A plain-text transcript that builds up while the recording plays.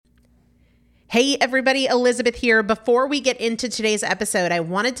Hey everybody, Elizabeth here. Before we get into today's episode, I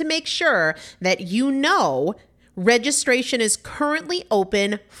wanted to make sure that you know registration is currently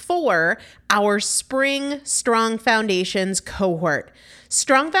open for our Spring Strong Foundations cohort.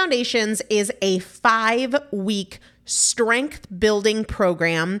 Strong Foundations is a 5-week strength building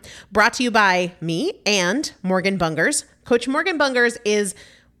program brought to you by me and Morgan Bungers. Coach Morgan Bungers is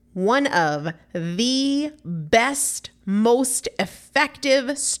one of the best, most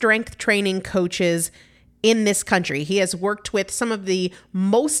effective strength training coaches in this country. He has worked with some of the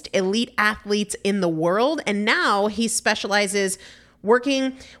most elite athletes in the world, and now he specializes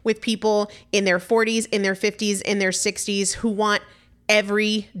working with people in their 40s, in their 50s, in their 60s who want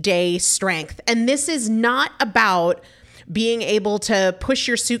everyday strength. And this is not about being able to push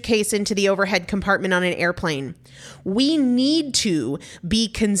your suitcase into the overhead compartment on an airplane. We need to be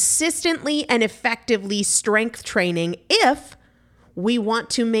consistently and effectively strength training if we want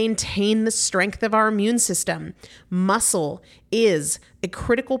to maintain the strength of our immune system. Muscle is a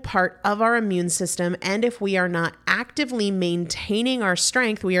critical part of our immune system, and if we are not actively maintaining our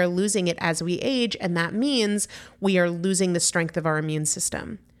strength, we are losing it as we age, and that means we are losing the strength of our immune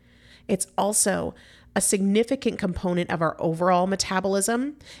system. It's also a significant component of our overall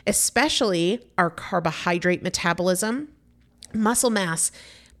metabolism, especially our carbohydrate metabolism. Muscle mass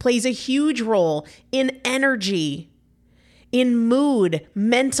plays a huge role in energy, in mood,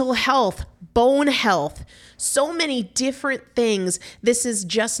 mental health, bone health, so many different things. This is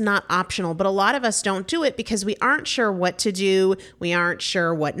just not optional, but a lot of us don't do it because we aren't sure what to do. We aren't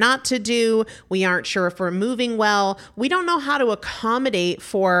sure what not to do. We aren't sure if we're moving well. We don't know how to accommodate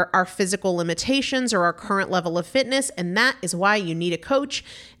for our physical limitations or our current level of fitness, and that is why you need a coach,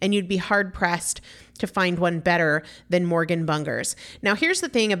 and you'd be hard-pressed to find one better than Morgan Bungers. Now, here's the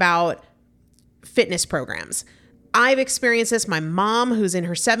thing about fitness programs. I've experienced this. My mom, who's in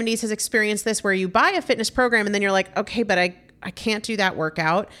her 70s, has experienced this, where you buy a fitness program and then you're like, okay, but I can't do that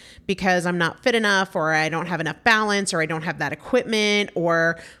workout because I'm not fit enough, or I don't have enough balance, or I don't have that equipment,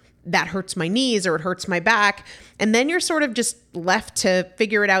 or that hurts my knees, or it hurts my back. And then you're sort of just left to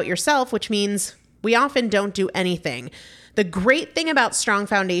figure it out yourself, which means we often don't do anything. The great thing about Strong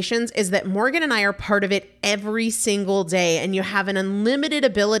Foundations is that Morgan and I are part of it every single day, and you have an unlimited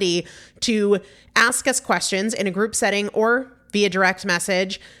ability to ask us questions in a group setting or via direct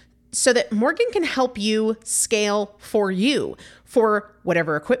message so that Morgan can help you scale for you, for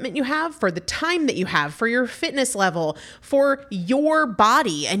whatever equipment you have, for the time that you have, for your fitness level, for your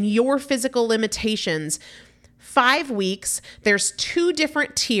body and your physical limitations. 5 weeks, there's 2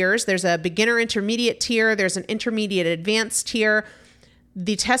 different tiers. There's a beginner intermediate tier. There's an intermediate advanced tier.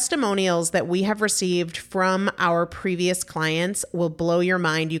 The testimonials that we have received from our previous clients will blow your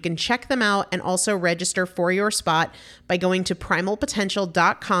mind. You can check them out and also register for your spot by going to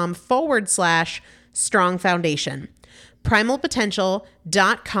primalpotential.com/strong foundation.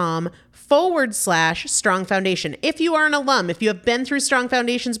 primalpotential.com/strong foundation. If you are an alum, if you have been through Strong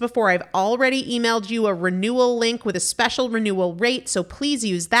Foundations before, I've already emailed you a renewal link with a special renewal rate, so please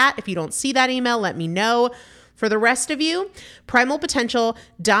use that. If you don't see that email, let me know. For the rest of you,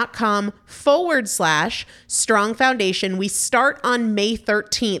 primalpotential.com/strong foundation. We start on May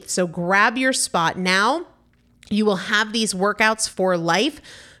 13th, so grab your spot now. You will have these workouts for life.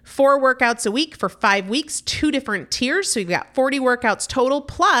 4 workouts a week for 5 weeks, 2 different tiers. So you've got 40 workouts total.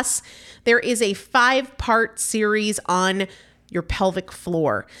 Plus, there is a 5-part series on your pelvic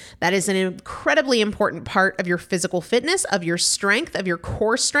floor. That is an incredibly important part of your physical fitness, of your strength, of your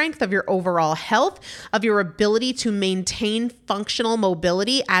core strength, of your overall health, of your ability to maintain functional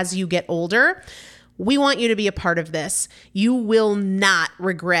mobility as you get older. We want you to be a part of this. You will not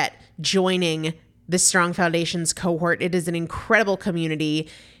regret joining the Strong Foundations cohort. It is an incredible community.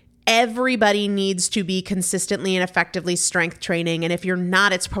 Everybody needs to be consistently and effectively strength training. And if you're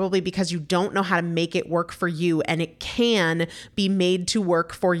not, it's probably because you don't know how to make it work for you. And it can be made to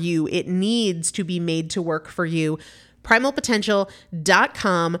work for you. It needs to be made to work for you.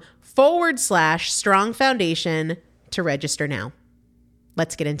 primalpotential.com/strong foundation to register now.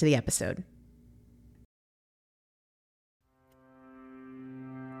 Let's get into the episode.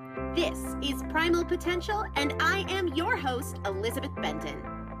 This is Primal Potential, and I am your host, Elizabeth Benton.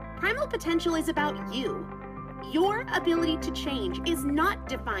 Primal Potential is about you. Your ability to change is not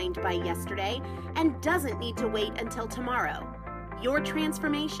defined by yesterday and doesn't need to wait until tomorrow. Your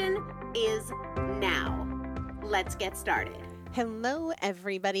transformation is now. Let's get started. Hello,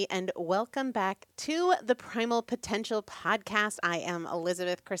 everybody, and welcome back to the Primal Potential podcast. I am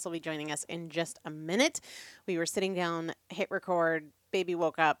Elizabeth. Chris will be joining us in just a minute. We were sitting down, hit record baby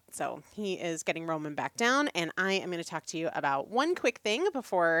woke up, so he is getting Roman back down, and I am going to talk to you about one quick thing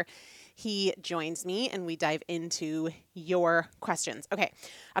before he joins me and we dive into your questions. Okay,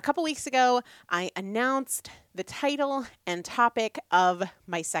 a couple weeks ago, I announced the title and topic of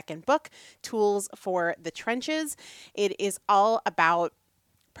my second book, Tools for the Trenches. It is all about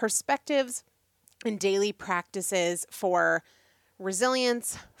perspectives and daily practices for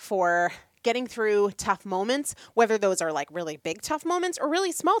resilience, for getting through tough moments, whether those are like really big tough moments or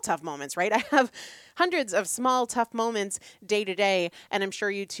really small tough moments, right? I have hundreds of small tough moments day to day, and I'm sure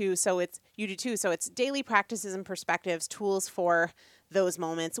you do too. So it's daily practices and perspectives, tools for those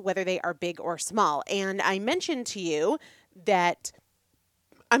moments, whether they are big or small. And I mentioned to you that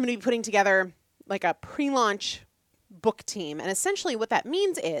I'm going to be putting together like a pre-launch book team. And essentially what that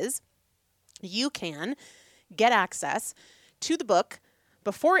means is you can get access to the book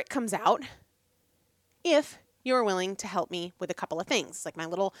before it comes out if you're willing to help me with a couple of things, like my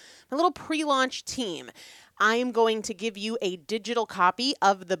little pre-launch team. I'm going to give you a digital copy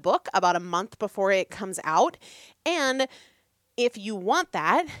of the book about a month before it comes out. And if you want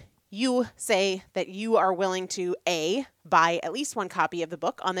that, you say that you are willing to buy at least one copy of the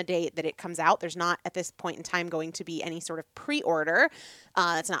book on the day that it comes out. There's not at this point in time going to be any sort of pre-order.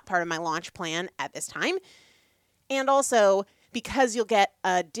 That's not part of my launch plan at this time. And also, because you'll get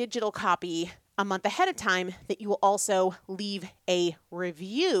a digital copy a month ahead of time, that you will also leave a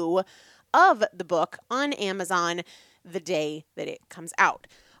review of the book on Amazon the day that it comes out.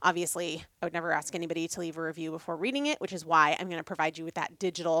 Obviously, I would never ask anybody to leave a review before reading it, which is why I'm going to provide you with that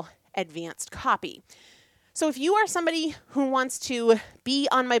digital advanced copy. So if you are somebody who wants to be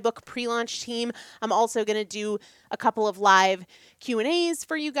on my book pre-launch team, I'm also going to do a couple of live Q&As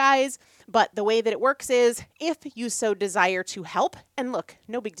for you guys. But the way that it works is if you so desire to help, and look,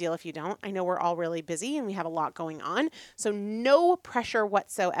 no big deal if you don't. I know we're all really busy and we have a lot going on. So no pressure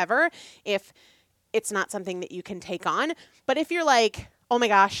whatsoever if it's not something that you can take on. But if you're like, oh my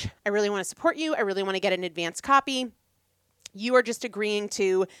gosh, I really want to support you, I really want to get an advanced copy, you are just agreeing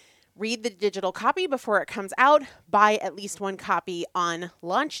to read the digital copy before it comes out, buy at least one copy on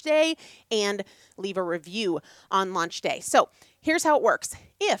launch day, and leave a review on launch day. So here's how it works.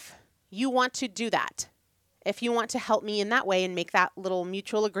 If you want to do that, if you want to help me in that way and make that little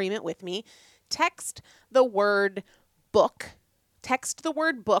mutual agreement with me, text the word book. Text the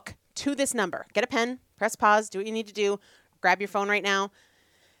word book to this number. Get a pen, press pause, do what you need to do. Grab your phone right now.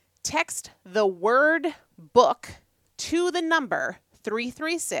 Text the word book to the number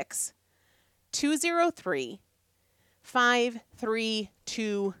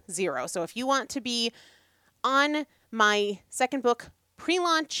 336-203-5320. So if you want to be on my second book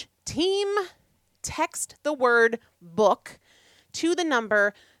pre-launch team, text the word book to the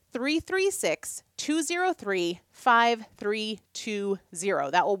number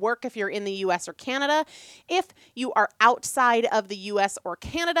 336-203-5320. That will work if you're in the US or Canada. If you are outside of the US or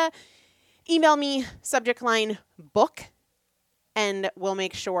Canada, email me, subject line book, and we'll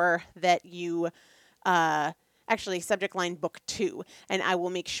make sure that you, subject line book 2, and I will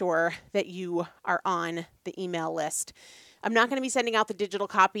make sure that you are on the email list. I'm not going to be sending out the digital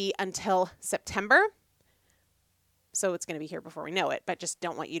copy until September, so it's going to be here before we know it, but just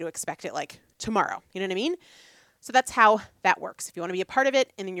don't want you to expect it like tomorrow. You know what I mean? So that's how that works. If you want to be a part of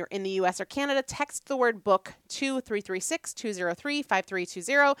it and then you're in the US or Canada, text the word book to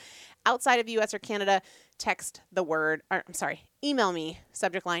 336-203-5320. Outside of the US or Canada, email me,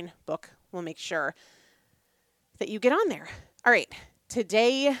 subject line book. We'll make sure that you get on there. All right.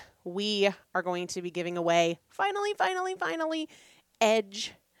 Today we are going to be giving away, finally,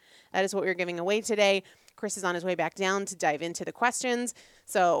 Edge. That is what we're giving away today. Chris is on his way back down to dive into the questions.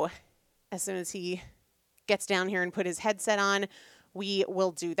 So as soon as he gets down here and put his headset on, we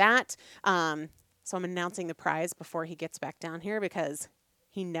will do that. So I'm announcing the prize before he gets back down here because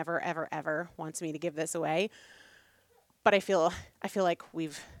he never, ever, ever wants me to give this away. But I feel like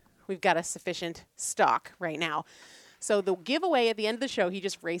we've got a sufficient stock right now. So the giveaway at the end of the show, he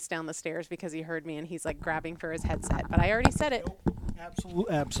just raced down the stairs because he heard me and he's like grabbing for his headset. But I already said it. Nope,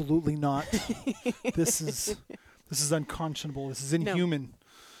 absolutely not. This is unconscionable. This is inhuman. No.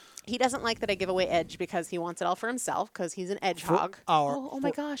 He doesn't like that I give away Edge because he wants it all for himself because he's an edgehog. My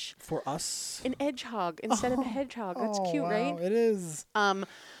gosh. For us? An edgehog instead of a hedgehog. That's cute, right? It is. No,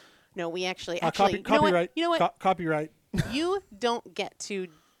 we actually copyright. You know what? Copyright. You don't get to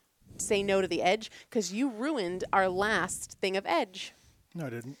say no to the Edge because you ruined our last thing of Edge. No,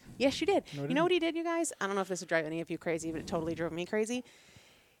 I didn't. Yes, you did. No, you know what he did, you guys? I don't know if this would drive any of you crazy, but it totally drove me crazy.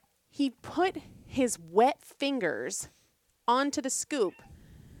 He put his wet fingers onto the scoop.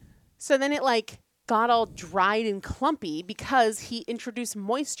 So then it got all dried and clumpy because he introduced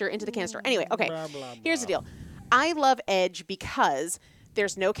moisture into the canister. Anyway, okay, Blah, blah, here's the blah. deal. I love Edge because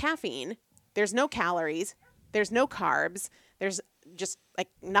there's no caffeine, there's no calories, there's no carbs, there's just like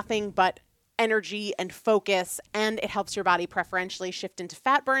nothing but energy and focus, and it helps your body preferentially shift into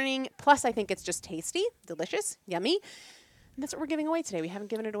fat burning. Plus, I think it's just tasty, delicious, yummy. And that's what we're giving away today. We haven't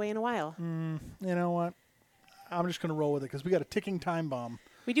given it away in a while. You know what? I'm just going to roll with it because we got a ticking time bomb.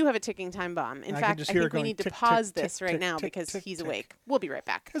 We do have a ticking time bomb. In I can fact, just I hear it think we going need to tick, pause tick, this tick, right tick, now tick, because tick, he's tick. awake. We'll be right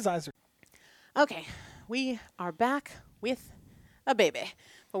back. His eyes are... Okay, we are back with a baby.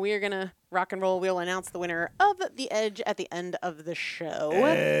 But we are going to rock and roll. We'll announce the winner of the Edge at the end of the show.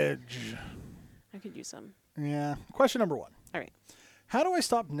 Edge. I could use some. Yeah. Question number 1. All right. How do I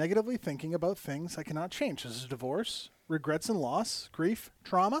stop negatively thinking about things I cannot change? This is divorce, regrets and loss, grief,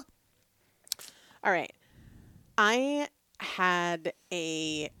 trauma. All right. I had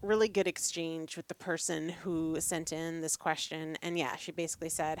a really good exchange with the person who sent in this question. And yeah, she basically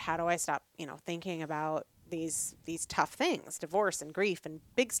said, how do I stop, thinking about these tough things, divorce and grief and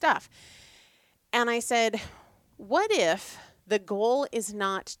big stuff? And I said, what if the goal is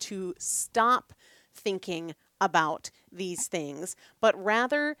not to stop thinking about these things, but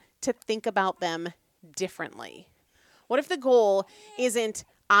rather to think about them differently? What if the goal isn't,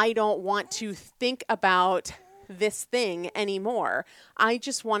 I don't want to think about this thing anymore. I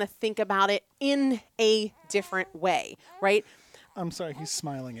just want to think about it in a different way, right? I'm sorry, he's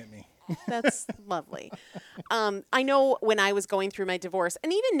smiling at me. That's lovely. I know when I was going through my divorce,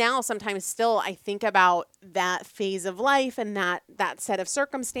 and even now sometimes still I think about that phase of life and that set of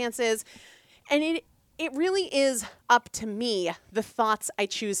circumstances. And it really is up to me, the thoughts I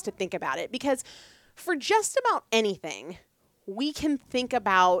choose to think about it. Because for just about anything, we can think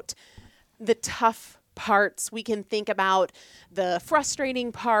about the tough parts. We can think about the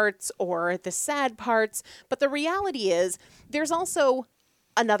frustrating parts or the sad parts. But the reality is there's also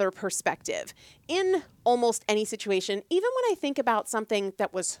another perspective in almost any situation. Even when I think about something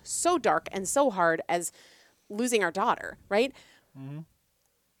that was so dark and so hard as losing our daughter, right? Mm-hmm.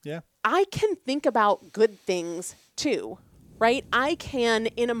 Yeah. I can think about good things too, right? I can,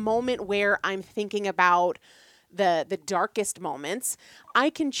 in a moment where I'm thinking about the darkest moments, I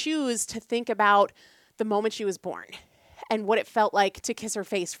can choose to think about the moment she was born and what it felt like to kiss her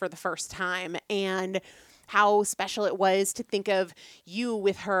face for the first time and how special it was to think of you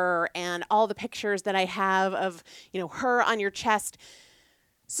with her and all the pictures that I have of, her on your chest.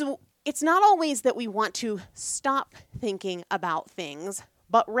 So it's not always that we want to stop thinking about things,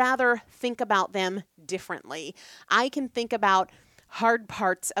 but rather think about them differently. I can think about hard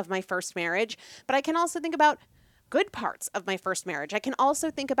parts of my first marriage, but I can also think about good parts of my first marriage. I can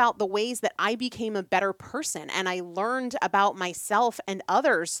also think about the ways that I became a better person and I learned about myself and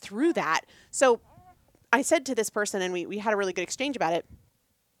others through that. So I said to this person, and we had a really good exchange about it,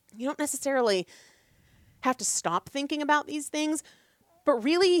 you don't necessarily have to stop thinking about these things, but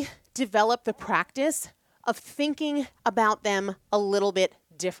really develop the practice of thinking about them a little bit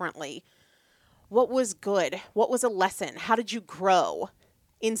differently. What was good? What was a lesson? How did you grow?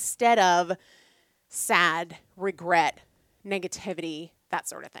 Instead of sad, regret, negativity, that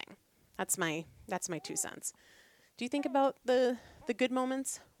sort of thing. That's my 2 cents. Do you think about the good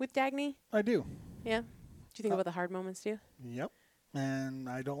moments with Dagny? I do. Yeah. Do you think about the hard moments too? Yep. And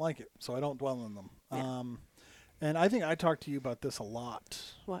I don't like it, so I don't dwell on them. Yeah. And I think I talked to you about this a lot.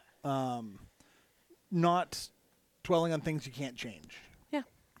 What? Not dwelling on things you can't change. Yeah.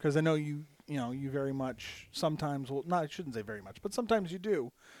 Because I know you very much sometimes, well, not, I shouldn't say very much, but sometimes you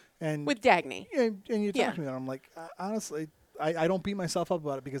do. And With Dagny. and you talk Yeah. to me, and I'm like, honestly, I don't beat myself up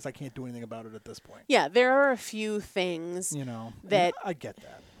about it because I can't do anything about it at this point. Yeah, there are a few things that I get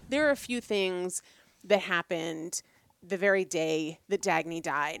that. There are a few things that happened the very day that Dagny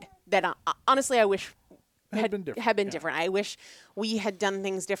died that honestly I wish Had been different. Had been Yeah. different. I wish we had done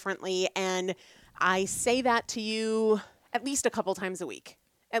things differently, and I say that to you at least a couple times a week,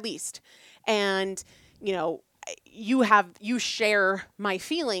 at least. And you share my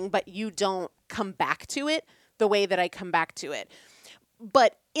feeling, but you don't come back to it the way that I come back to it.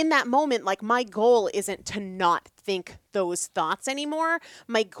 But in that moment, like, my goal isn't to not think those thoughts anymore.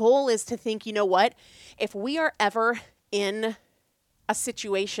 My goal is to think, you know what? If we are ever in a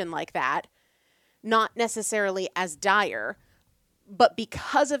situation like that, not necessarily as dire, but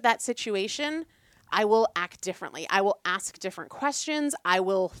because of that situation, I will act differently. I will ask different questions. I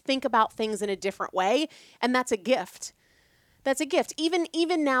will think about things in a different way. And that's a gift. That's a gift.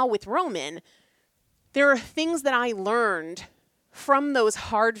 Even now with Roman, there are things that I learned from those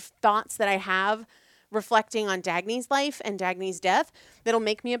hard thoughts that I have reflecting on Dagny's life and Dagny's death that'll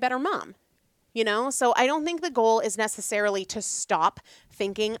make me a better mom. you know? So I don't think the goal is necessarily to stop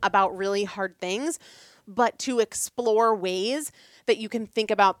thinking about really hard things, but to explore ways that you can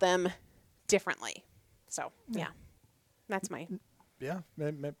think about them differently. So, yeah, that's my... Yeah,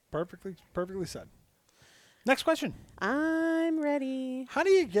 perfectly said. Next question. I'm ready. How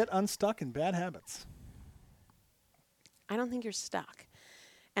do you get unstuck in bad habits? I don't think you're stuck.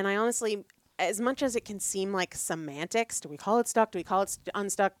 And I honestly, as much as it can seem like semantics, do we call it stuck? Do we call it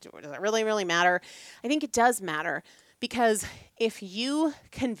unstuck? Does it really matter? I think it does matter, because if you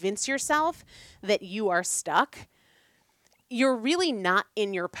convince yourself that you are stuck, you're really not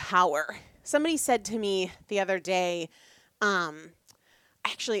in your power. Somebody said to me the other day,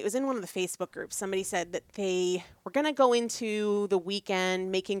 actually, it was in one of the Facebook groups. Somebody said that they were going to go into the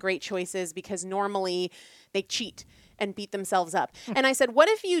weekend making great choices because normally they cheat and beat themselves up. And I said, what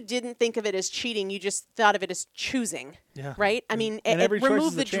if you didn't think of it as cheating? You just thought of it as choosing, right? I mean, it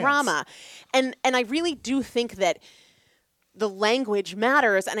removed the drama. And I really do think that the language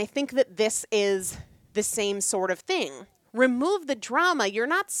matters. And I think that this is the same sort of thing. Remove the drama. You're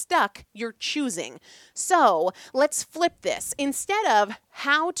not stuck. You're choosing. So let's flip this. Instead of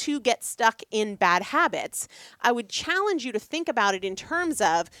how to get stuck in bad habits, I would challenge you to think about it in terms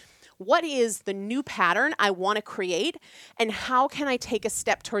of what is the new pattern I want to create, and how can I take a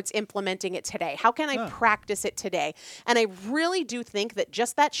step towards implementing it today? How can I practice it today? And I really do think that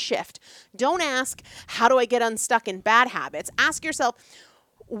just that shift, don't ask, how do I get unstuck in bad habits? Ask yourself,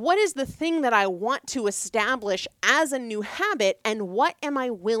 what is the thing that I want to establish as a new habit, and what am I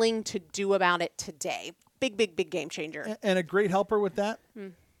willing to do about it today? Big game changer. And a great helper with that,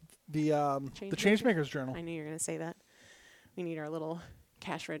 the Changemakers Journal. I knew you were going to say that. We need our little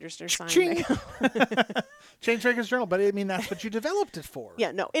cash register sign. Changemakers Journal, but I mean, that's what you developed it for.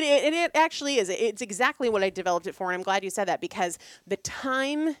 Yeah, no, it actually is. It's exactly what I developed it for, and I'm glad you said that, because the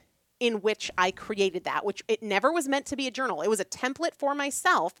time in which I created that, which it never was meant to be a journal. It was a template for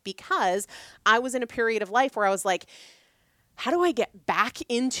myself, because I was in a period of life where I was like, how do I get back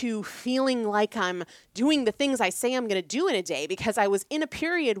into feeling like I'm doing the things I say I'm going to do in a day? Because I was in a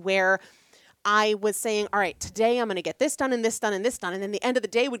period where I was saying, all right, today I'm going to get this done and this done and this done. And then the end of the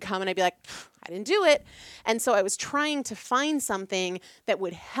day would come and I'd be like, I didn't do it. And so I was trying to find something that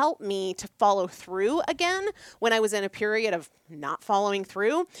would help me to follow through again when I was in a period of not following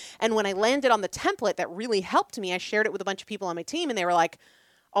through. And when I landed on the template that really helped me, I shared it with a bunch of people on my team, and they were like,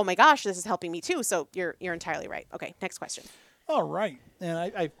 oh my gosh, this is helping me too. So you're entirely right. Okay, next question. All right.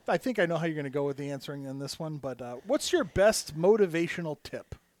 And I think I know how you're going to go with the answering in this one, but what's your best motivational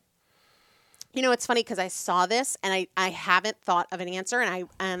tip? You know, it's funny because I saw this and I haven't thought of an answer.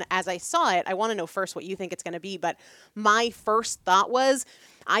 And as I saw it, I want to know first what you think it's going to be. But my first thought was,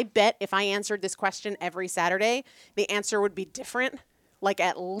 I bet if I answered this question every Saturday, the answer would be different, like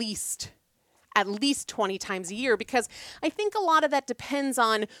at least 20 times a year, because I think a lot of that depends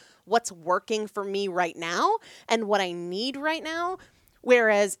on what's working for me right now and what I need right now.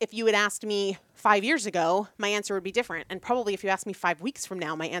 Whereas if you had asked me 5 years ago, my answer would be different. And probably if you asked me 5 weeks from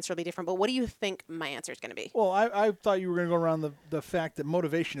now, my answer will be different. But what do you think my answer is going to be? Well, I thought you were going to go around the fact that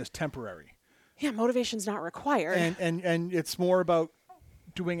motivation is temporary. Yeah, motivation's not required. And it's more about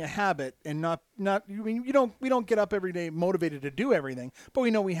doing a habit and not we don't get up every day motivated to do everything, but we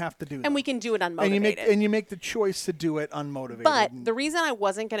know we have to do that. And we can do it unmotivated. And you make the choice to do it unmotivated. But the reason I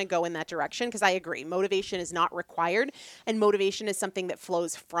wasn't going to go in that direction, because I agree, motivation is not required, and motivation is something that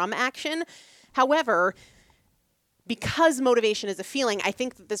flows from action. However, because motivation is a feeling, I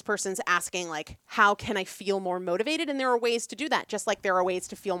think that this person's asking, like, how can I feel more motivated? And there are ways to do that, just like there are ways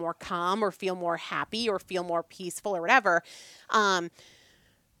to feel more calm or feel more happy or feel more peaceful or whatever.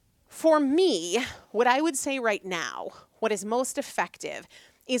 For me, what I would say right now, what is most effective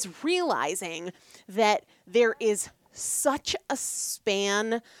is realizing that there is such a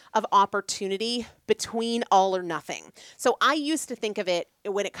span of opportunity between all or nothing. So I used to think of it,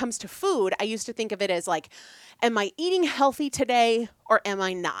 when it comes to food, I used to think of it as like, am I eating healthy today or am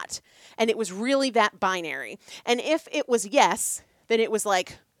I not? And it was really that binary. And if it was yes, then it was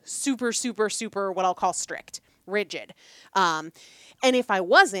like super, what I'll call strict, rigid. And if I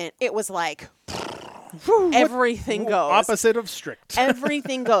wasn't, it was like, everything goes. Opposite of strict.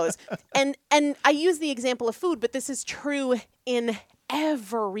 Everything goes. And I use the example of food, but this is true in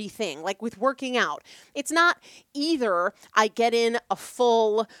everything, like with working out. It's not either I get in a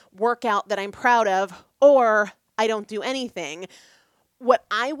full workout that I'm proud of or I don't do anything. What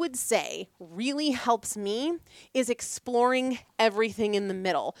I would say really helps me is exploring everything in the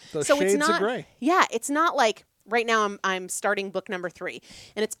middle. Those shades of gray. Yeah, it's not like, right now I'm starting book number 3,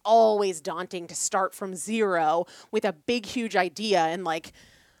 and it's always daunting to start from zero with a big, huge idea and like,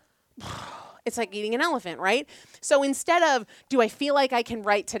 It's like eating an elephant, right? So instead of, do I feel like I can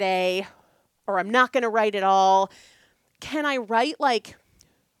write today or I'm not going to write at all, can I write like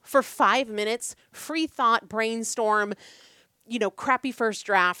for 5 minutes, free thought, brainstorm, crappy first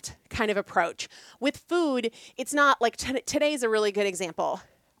draft kind of approach. With food, it's not like today's a really good example.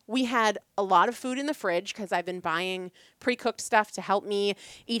 We had a lot of food in the fridge because I've been buying pre-cooked stuff to help me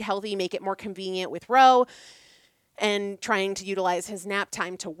eat healthy, make it more convenient with Ro, and trying to utilize his nap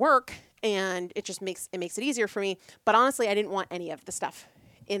time to work. And it just makes it easier for me. But honestly, I didn't want any of the stuff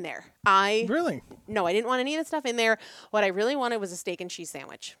in there. Really? No, I didn't want any of the stuff in there. What I really wanted was a steak and cheese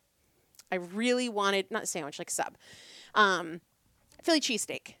sandwich. I really wanted, not sandwich, like sub, Philly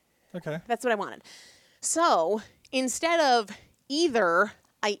cheesesteak. Okay. That's what I wanted. So instead of either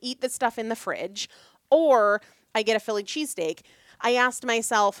I eat the stuff in the fridge or I get a Philly cheesesteak, I asked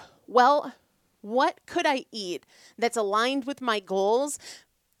myself, well, what could I eat that's aligned with my goals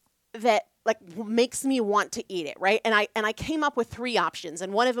that like makes me want to eat it, right? And I came up with 3 options,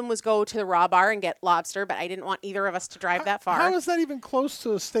 and one of them was go to the Raw Bar and get lobster, but I didn't want either of us to drive that far. How is that even close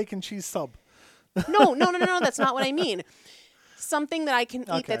to a steak and cheese sub? No, that's not what I mean. Something that I can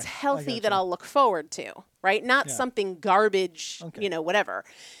eat that's healthy that I'll look forward to, right? Not something garbage, whatever.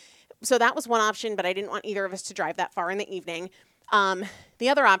 So that was one option, but I didn't want either of us to drive that far in the evening. The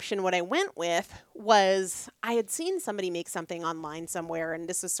other option, what I went with was I had seen somebody make something online somewhere, and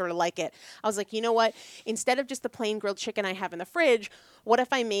this is sort of like it. I was like, you know what? Instead of just the plain grilled chicken I have in the fridge, what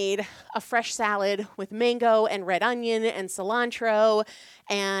if I made a fresh salad with mango and red onion and cilantro,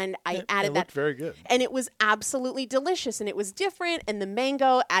 and I added that. It looked very good. And it was absolutely delicious, and it was different, and the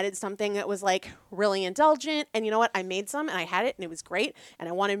mango added something that was like really indulgent, and you know what? I made some, and I had it, and it was great, and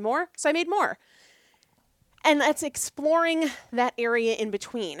I wanted more, so I made more. And that's exploring that area in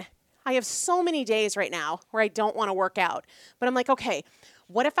between. I have so many days right now where I don't want to work out, but I'm like, okay,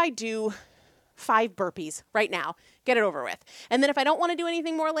 what if I do 5 burpees right now, get it over with. And then if I don't want to do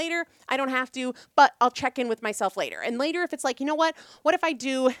anything more later, I don't have to, but I'll check in with myself later. And later, if it's like, you know what if I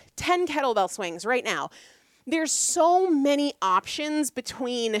do 10 kettlebell swings right now? There's so many options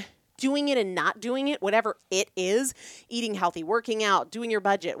between doing it and not doing it, whatever it is, eating healthy, working out, doing your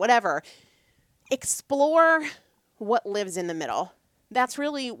budget, whatever. Explore what lives in the middle. That's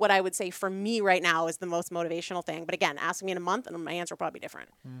really what I would say for me right now is the most motivational thing. But again, ask me in a month and my answer will probably be different.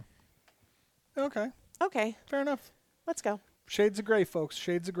 Okay. Fair enough. Let's go. Shades of gray, folks.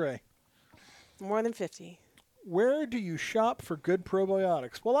 Shades of gray. More than 50. Where do you shop for good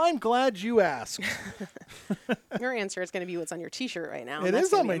probiotics? Well, I'm glad you asked. Your answer is going to be what's on your T-shirt right now. It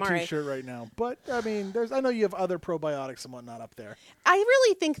is on my T-shirt right now. But, I mean, I know you have other probiotics and whatnot up there. I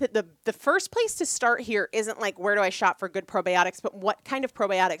really think that the first place to start here isn't like, where do I shop for good probiotics, but what kind of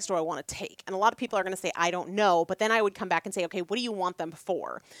probiotics do I want to take? And a lot of people are going to say, I don't know. But then I would come back and say, okay, what do you want them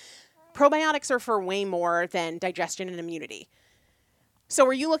for? Probiotics are for way more than digestion and immunity. So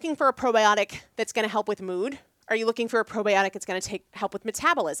are you looking for a probiotic that's going to help with mood? Are you looking for a probiotic that's going to help with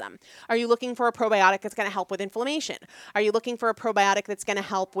metabolism? Are you looking for a probiotic that's going to help with inflammation? Are you looking for a probiotic that's going to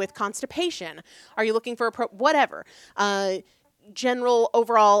help with constipation? Are you looking for whatever? General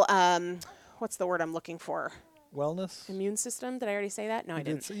overall, what's the word I'm looking for? Wellness? Immune system? Did I already say that? No, I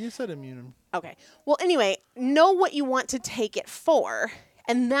didn't. You said immune. Okay. Well, anyway, know what you want to take it for,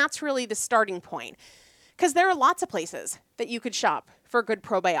 and that's really the starting point. Because there are lots of places that you could shop for good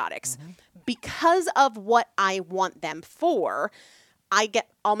probiotics. Mm-hmm. Because of what I want them for, I get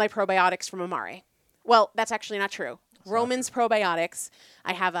all my probiotics from Amare. Well, that's actually not true. Roman's Probiotics,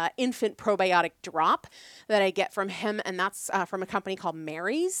 I have an infant probiotic drop that I get from him, and that's from a company called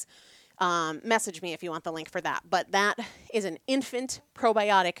Mary's. Message me if you want the link for that. But that is an infant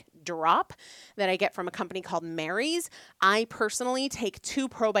probiotic drop that I get from a company called Mary's. I personally take 2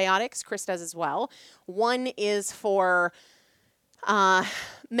 probiotics. Chris does as well. One is for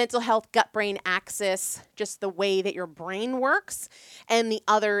mental health, gut-brain axis, just the way that your brain works. And the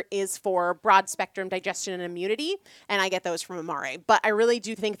other is for broad-spectrum digestion and immunity. And I get those from Amare. But I really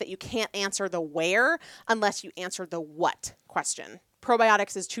do think that you can't answer the where unless you answer the what question.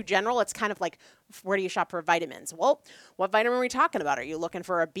 Probiotics is too general. It's kind of like, where do you shop for vitamins? Well, what vitamin are we talking about? Are you looking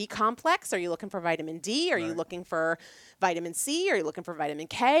for a B complex? Are you looking for vitamin D? Are you looking for vitamin C? Are you looking for vitamin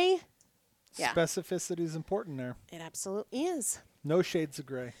K? Yeah. Specificity is important there. It absolutely is. No shades of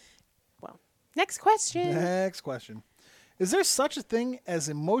gray. Well, next question. Is there such a thing as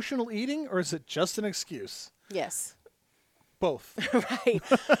emotional eating, or is it just an excuse? Yes. Both.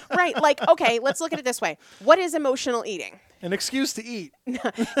 Right. Like, okay, let's look at it this way. What is emotional eating? An excuse to eat.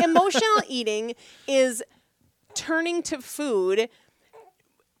 Emotional eating is turning to food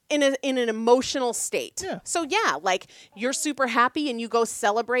in an emotional state. Yeah. So yeah, like you're super happy and you go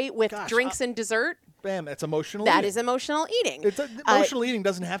celebrate with Gosh, drinks and dessert. Bam, it's emotional That eating. is emotional eating. Emotional eating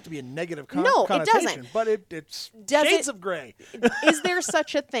doesn't have to be a negative No, it connotation, doesn't. but it's Does shades it- of gray. Is there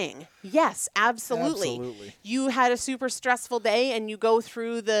such a thing? Yes, absolutely. Absolutely. You had a super stressful day and you go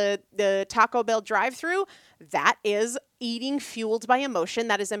through the Taco Bell drive-thru. That is eating fueled by emotion.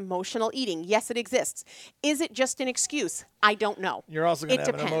 That is emotional eating. Yes, it exists. Is it just an excuse? I don't know. You're also going It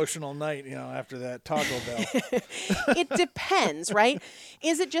to have depends. an emotional night, after that Taco Bell. It depends, right?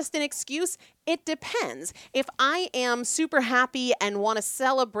 Is it just an excuse? It depends. If I am super happy and want to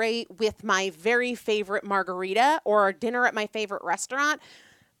celebrate with my very favorite margarita or dinner at my favorite restaurant,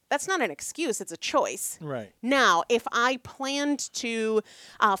 that's not an excuse. It's a choice. Right. Now, if I planned to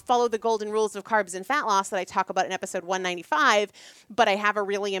follow the golden rules of carbs and fat loss that I talk about in episode 195, but I have a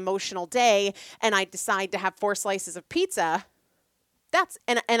really emotional day and I decide to have 4 slices of pizza, that's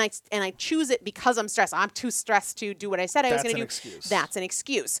and I choose it because I'm stressed. I'm too stressed to do what I said I was That's going to an do. excuse. That's an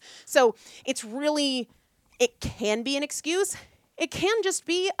excuse. So it can be an excuse. It can just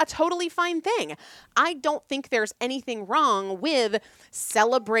be a totally fine thing. I don't think there's anything wrong with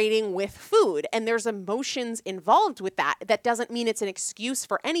celebrating with food, and there's emotions involved with that. That doesn't mean it's an excuse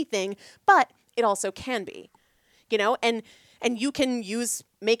for anything, but it also can be. And you can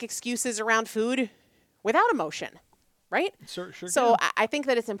make excuses around food without emotion, right? Sure So can. I think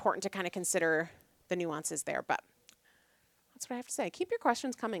that it's important to kind of consider the nuances there, but that's what I have to say. Keep your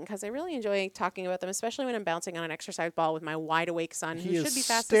questions coming because I really enjoy talking about them, especially when I'm bouncing on an exercise ball with my wide awake son He who is should be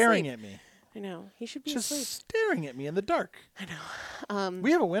fast staring asleep. at me. I know. He should be Just asleep. staring at me in the dark. I know.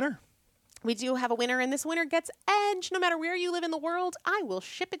 We have a winner. We do have a winner, and this winner gets Edge. No matter where you live in the world, I will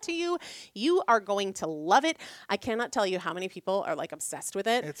ship it to you. You are going to love it. I cannot tell you how many people are like obsessed with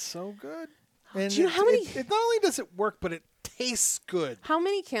it. It's so good. And Do you know how many- it not only does it work, but it tastes good. How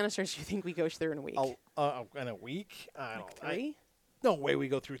many canisters do you think we go through in a week? In a week? I don't know. 3? No way we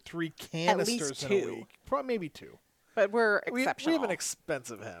go through 3 canisters in a 2. week. Probably maybe 2. But we're We exceptional. have an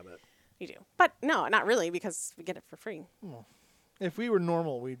expensive habit. We do. But no, not really because we get it for free. If we were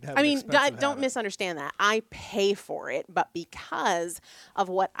normal, we'd have I an mean, expensive don't habit. misunderstand that. I pay for it, but because of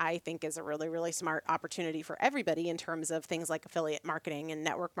what I think is a really, really smart opportunity for everybody in terms of things like affiliate marketing and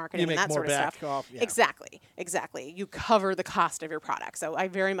network marketing make and that more sort of back stuff. off, yeah. Exactly. You cover the cost of your product. So I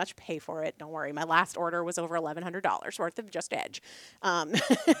very much pay for it. Don't worry. My last order was over $1,100 worth of just Edge.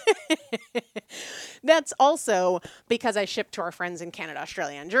 That's also because I shipped to our friends in Canada,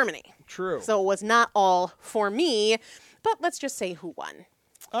 Australia, and Germany. True. So it was not all for me, but let's just say who won.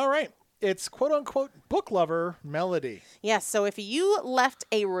 All right. It's quote-unquote book lover Melody. Yes, so if you left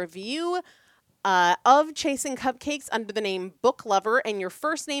a review of Chasing Cupcakes under the name Book Lover and your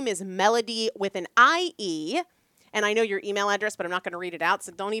first name is Melody with an I-E, and I know your email address, but I'm not going to read it out,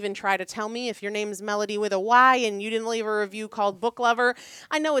 so don't even try to tell me if your name is Melody with a Y and you didn't leave a review called Book Lover.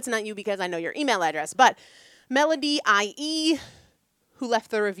 I know it's not you because I know your email address, but Melody I-E, who left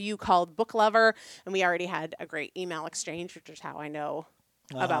the review called Book Lover, and we already had a great email exchange, which is how I know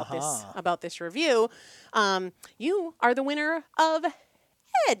about this review. You are the winner of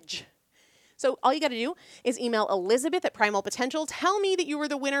Edge. So all you got to do is email Elizabeth at Primal Potential. Tell me that you were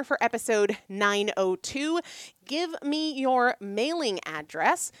the winner for episode 902. Give me your mailing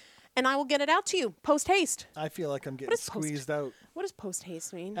address, and I will get it out to you post haste. I feel like I'm getting is post- squeezed out. What does post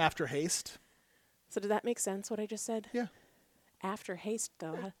haste mean? After haste? So did that make sense, what I just said? Yeah. After haste,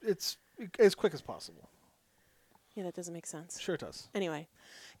 though. It's as quick as possible. Yeah, that doesn't make sense. Sure it does. Anyway,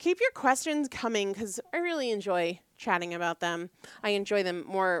 keep your questions coming because I really enjoy chatting about them. I enjoy them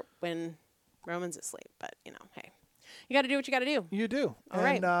more when Roman's asleep, but hey, you got to do what you got to do. You do. All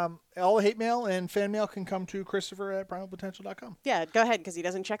right. All hate mail and fan mail can come to Christopher at primalpotential.com. Yeah, go ahead because he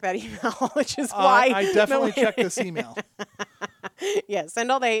doesn't check that email, which is why I definitely check this email. Yeah,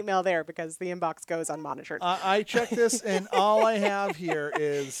 send all the hate mail there because the inbox goes unmonitored. I check this, and all I have here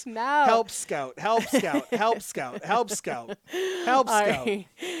is No. help scout, help scout, help scout, help scout, help All scout. right.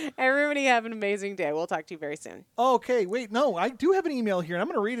 Everybody have an amazing day. We'll talk to you very soon. Okay, wait, no, I do have an email here, and I'm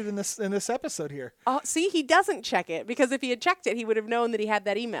going to read it in this episode here. Oh, see, he doesn't check it because if he had checked it, he would have known that he had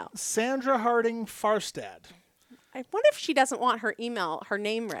that email. Sandra Harding Farstad. I wonder if she doesn't want her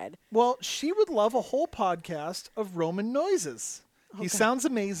name read. Well, she would love a whole podcast of Roman noises. He sounds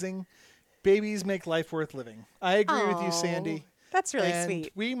amazing. Babies make life worth living. I agree with you, Sandy. That's really and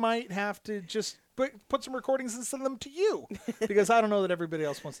sweet. We might have to just put some recordings and send them to you because I don't know that everybody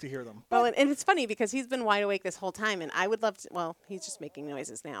else wants to hear them. Well, and it's funny because he's been wide awake this whole time, and I would love to. Well, he's just making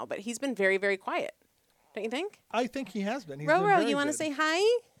noises now, but he's been very, very quiet. Don't you think? I think he has been. He's been Roro, very you want to good. say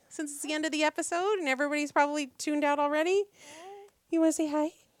hi since it's the end of the episode and everybody's probably tuned out already? You want to say hi?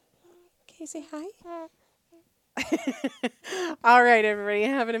 Okay, say hi. All right, everybody.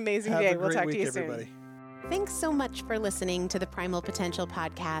 Have an amazing Have day. a We'll great talk week, to you everybody. soon. Thanks so much for listening to the Primal Potential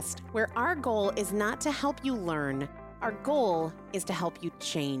podcast, where our goal is not to help you learn. Our goal is to help you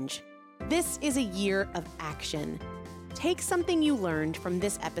change. This is a year of action. Take something you learned from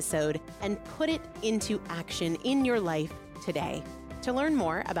this episode and put it into action in your life today. To learn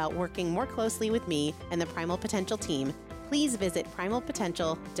more about working more closely with me and the Primal Potential team, please visit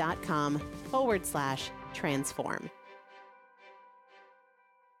primalpotential.com/transform.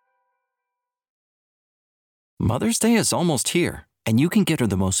 Mother's Day is almost here, and you can get her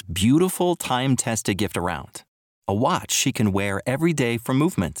the most beautiful time-tested gift around. A watch she can wear every day from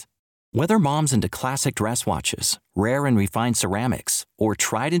Movement. Whether mom's into classic dress watches, rare and refined ceramics, or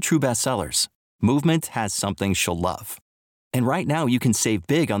tried and true bestsellers, Movement has something she'll love. And right now you can save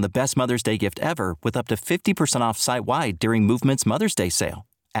big on the best Mother's Day gift ever with up to 50% off site-wide during Movement's Mother's Day sale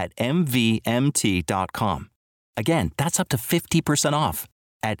at MVMT.com. Again, that's up to 50% off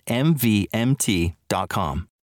at MVMT.com.